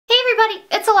everybody,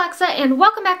 it's Alexa and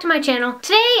welcome back to my channel.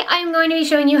 Today I'm going to be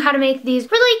showing you how to make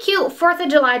these really cute 4th of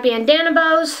July bandana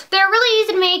bows. They're really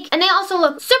easy to make and they also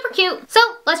look super cute, so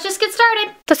let's just get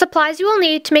started. The supplies you will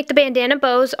need to make the bandana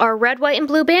bows are red, white, and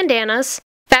blue bandanas,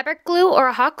 fabric glue or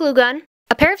a hot glue gun,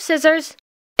 a pair of scissors,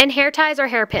 and hair ties or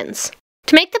hairpins.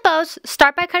 To make the bows,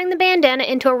 start by cutting the bandana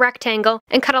into a rectangle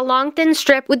and cut a long thin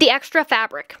strip with the extra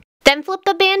fabric. Then flip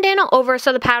the bandana over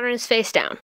so the pattern is face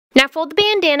down. Now fold the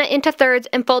bandana into thirds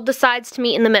and fold the sides to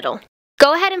meet in the middle.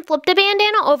 Go ahead and flip the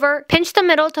bandana over, pinch the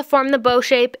middle to form the bow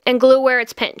shape, and glue where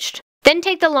it's pinched. Then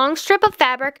take the long strip of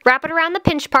fabric, wrap it around the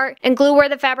pinched part, and glue where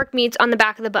the fabric meets on the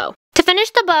back of the bow. To finish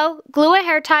the bow, glue a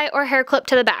hair tie or hair clip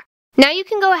to the back. Now you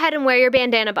can go ahead and wear your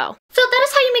bandana bow. So that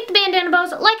is how you make the bandana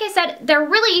bows. Like I said, they're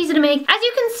really easy to make. As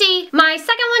you can see, my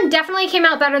second one definitely came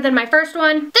out better than my first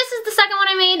one. This is the second one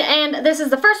I made, and this is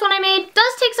the first one I made. It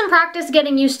does take some practice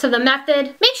getting used to the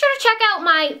method. Make sure to check out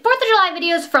my 4th of July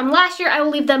videos from last year. I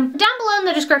will leave them down below in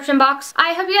the description box.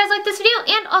 I hope you guys like this video,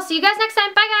 and I'll see you guys next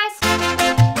time. Bye, guys!